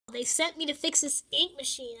They sent me to fix this ink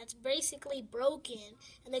machine that's basically broken.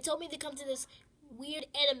 And they told me to come to this weird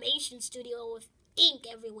animation studio with ink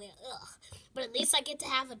everywhere. Ugh. But at least I get to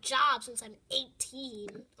have a job since I'm 18,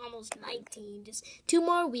 almost 19. Just 2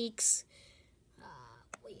 more weeks.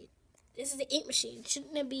 Wait, this is the ink machine.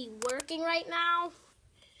 Shouldn't it be working right now?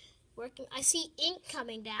 Working. I see ink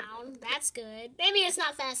coming down. That's good. Maybe it's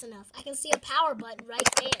not fast enough. I can see a power button right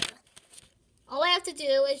there. All I have to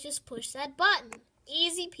do is just push that button.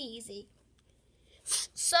 Easy peasy.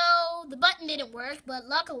 So, the button didn't work, but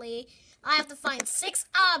luckily, I have to find 6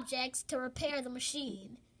 objects to repair the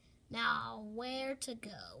machine. Now, where to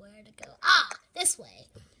go? Ah, this way.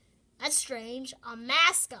 That's strange. A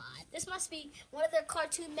mascot. This must be one of their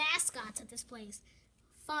cartoon mascots at this place.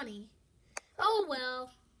 Funny. Oh,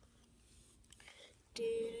 well.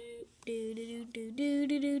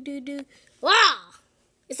 Wow!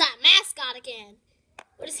 It's that mascot again.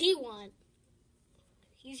 What does he want?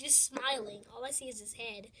 He's just smiling. All I see is his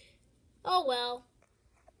head. Oh, well.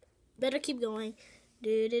 Better keep going.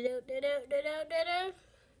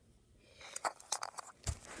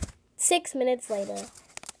 6 minutes later.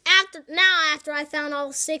 After I found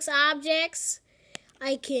all 6 objects,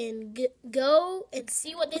 I can go and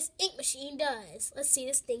see what this ink machine does. Let's see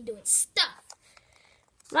this thing do its stuff.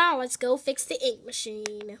 Now let's go fix the ink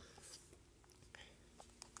machine.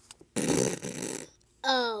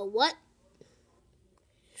 What?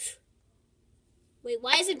 Wait,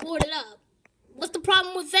 why is it boarded up? What's the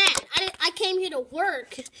problem with that? I came here to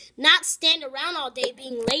work, not stand around all day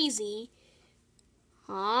being lazy.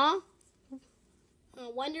 Huh? I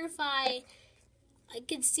wonder if I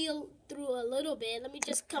could see through a little bit. Let me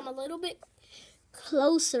just come a little bit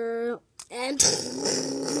closer and time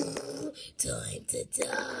to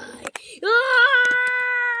die.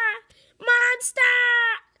 Ah! Monster!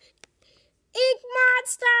 Ink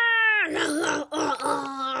monster!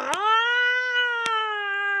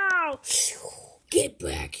 Get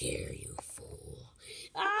back here, you fool.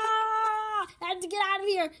 Ah! I have to get out of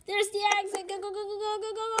here. There's the exit. Go.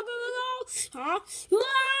 Huh? Ah!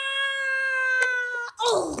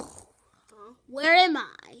 Oh! Huh? Where am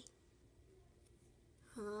I?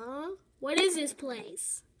 Huh? What is this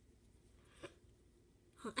place?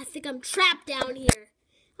 I think I'm trapped down here.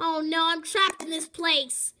 Oh no, I'm trapped in this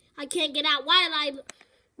place. I can't get out. Why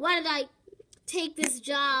did I take this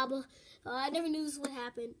job? I never knew this would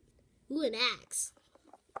happen. Ooh, an axe.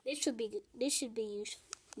 This should be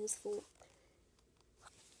useful.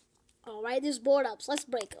 All right, there's board ups. Let's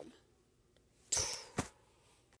break them.